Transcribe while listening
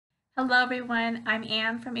Hello everyone, I'm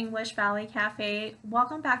Anne from English Valley Cafe.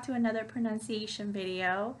 Welcome back to another pronunciation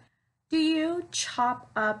video. Do you chop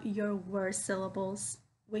up your word syllables?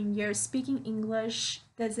 When you're speaking English,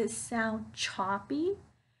 does it sound choppy?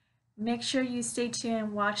 Make sure you stay tuned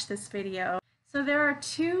and watch this video. So there are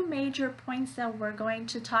two major points that we're going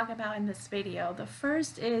to talk about in this video. The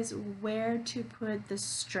first is where to put the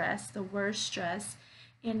stress, the word stress,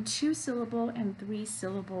 in 2-syllable and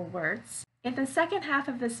 3-syllable words. In the second half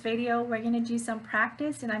of this video, we're going to do some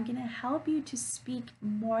practice and I'm going to help you to speak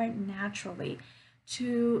more naturally,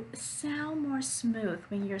 to sound more smooth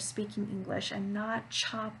when you're speaking English and not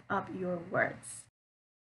chop up your words.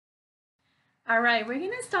 All right, we're going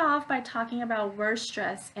to start off by talking about word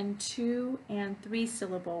stress in 2- and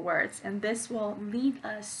 3-syllable words, and this will lead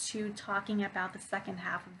us to talking about the second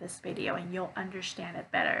half of this video and you'll understand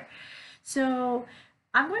it better. So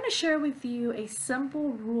I'm going to share with you a simple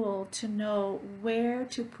rule to know where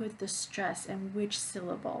to put the stress and which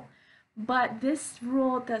syllable. But this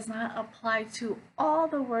rule does not apply to all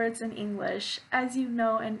the words in English. As you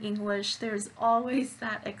know, in English, there's always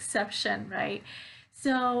that exception, right?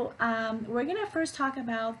 So we're going to first talk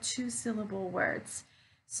about 2-syllable words.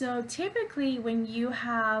 So typically when you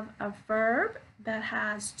have a verb that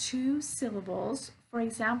has 2 syllables, for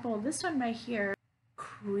example, this one right here,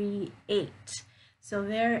 create. So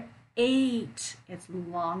there, ate, it's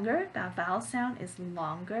longer, that vowel sound is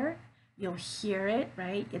longer. You'll hear it,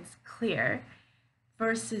 right? It's clear.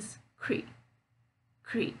 Versus create.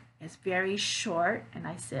 Create is very short, and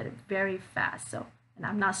I said it very fast. So, and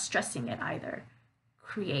I'm not stressing it either.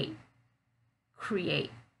 Create,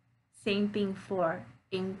 create. Same thing for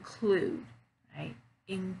include, right?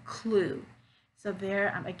 Include. So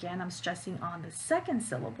there, I'm stressing on the second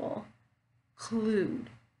syllable,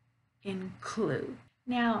 clude, include.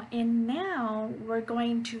 Now, in now, we're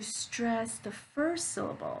going to stress the first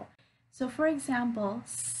syllable. So for example,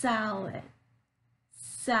 salad,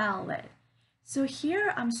 salad. So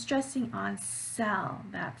here I'm stressing on sal,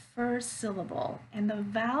 that first syllable, and the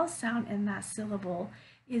vowel sound in that syllable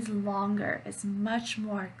is longer, it's much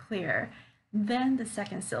more clear than the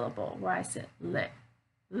second syllable where I said lit,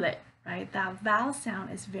 lit, right? That vowel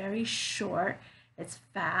sound is very short, it's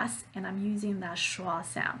fast, and I'm using that schwa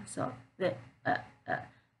sound. So lit,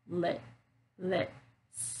 lit, lit,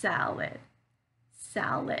 salad,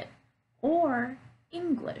 salad, or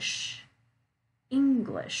English,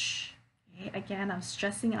 English. Okay, again, I'm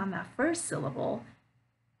stressing on that first syllable,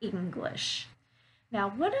 English. Now,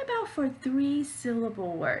 what about for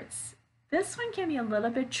 3-syllable words? This one can be a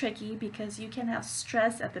little bit tricky because you can have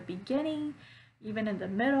stress at the beginning, even in the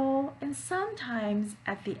middle, and sometimes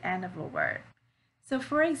at the end of a word. So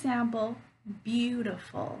for example,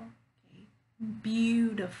 beautiful, okay?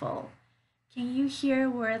 Beautiful. Can you hear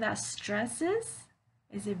where that stress is?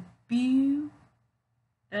 Is it beau,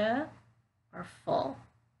 or full?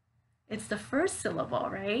 It's the first syllable,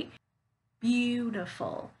 right?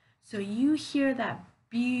 Beautiful. So you hear that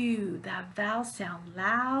beau, that vowel sound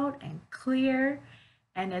loud and clear,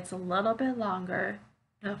 and it's a little bit longer,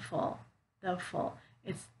 the full, the full.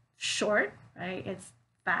 It's short, right? It's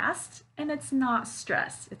fast, and it's not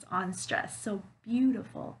stress. It's on stress. So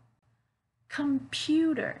beautiful.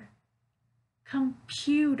 Computer,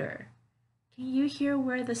 computer. Can you hear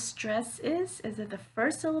where the stress is? Is it the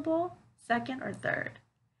first syllable, second, or third?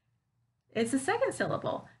 It's the second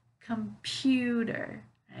syllable. Computer,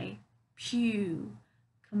 right? Pew,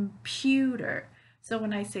 computer. So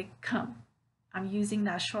when I say come, I'm using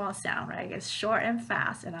that schwa sound, right? It's short and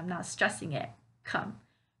fast, and I'm not stressing it. Come,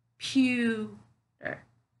 pewter.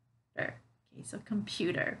 Okay, so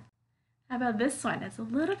computer. How about this one? It's a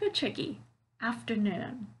little bit tricky.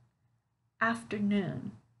 Afternoon,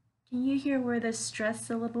 afternoon. Can you hear where the stress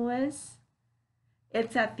syllable is?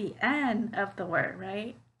 It's at the end of the word,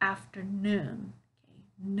 right? Afternoon, okay,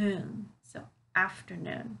 noon, so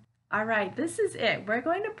afternoon. All right, this is it. We're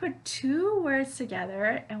going to put 2 words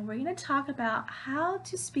together and we're going to talk about how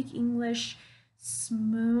to speak English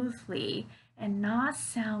smoothly and not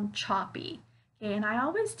sound choppy. Okay, and I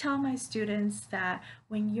always tell my students that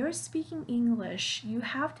when you're speaking English, you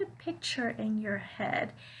have to picture in your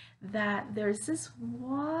head that there's this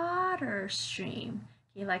water stream.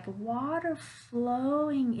 Okay, like water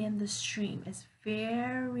flowing in the stream is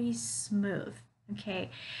very smooth. Okay,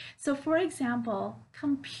 so for example,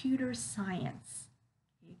 computer science.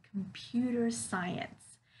 Okay, computer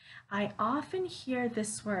science. I often hear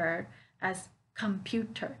this word as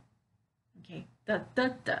computer. Okay, the,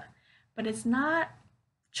 but it's not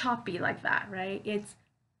choppy like that, right? It's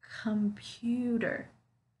computer.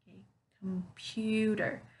 Okay,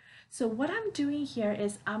 computer. So what I'm doing here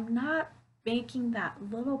is I'm not making that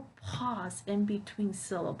little pause in between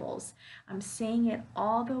syllables. I'm saying it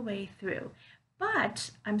all the way through,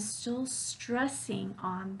 but I'm still stressing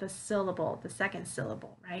on the syllable, the second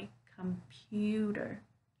syllable, right? Computer.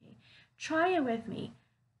 Okay. Try it with me.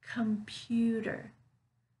 Computer,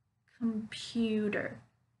 computer,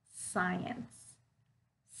 science,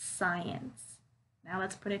 science. Now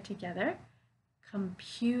let's put it together.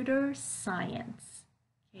 Computer science.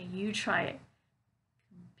 Okay, you try it.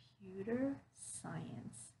 Computer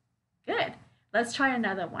science. Good. Let's try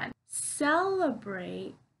another one.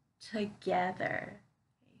 Celebrate together.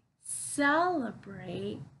 Okay.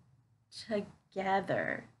 Celebrate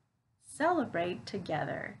together. Celebrate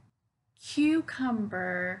together.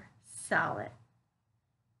 Cucumber salad.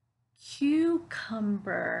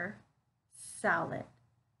 Cucumber salad.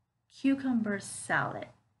 Cucumber salad.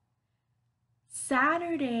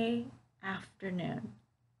 Saturday afternoon.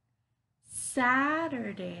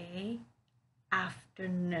 Saturday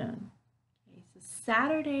afternoon. Okay, so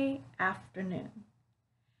Saturday afternoon.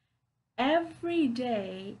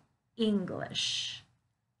 Everyday English.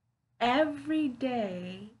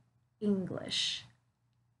 Everyday English.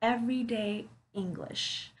 Everyday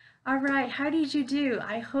English. All right, how did you do?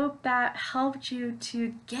 I hope that helped you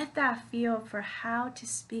to get that feel for how to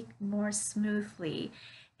speak more smoothly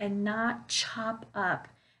and not chop up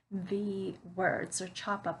the words or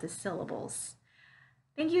chop up the syllables.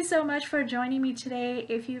 Thank you so much for joining me today.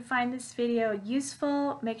 If you find this video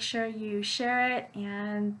useful, make sure you share it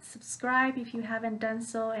and subscribe if you haven't done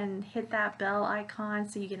so, and hit that bell icon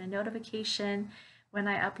so you get a notification when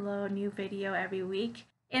I upload a new video every week.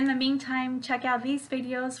 In the meantime, check out these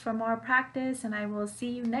videos for more practice, and I will see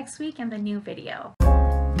you next week in the new video.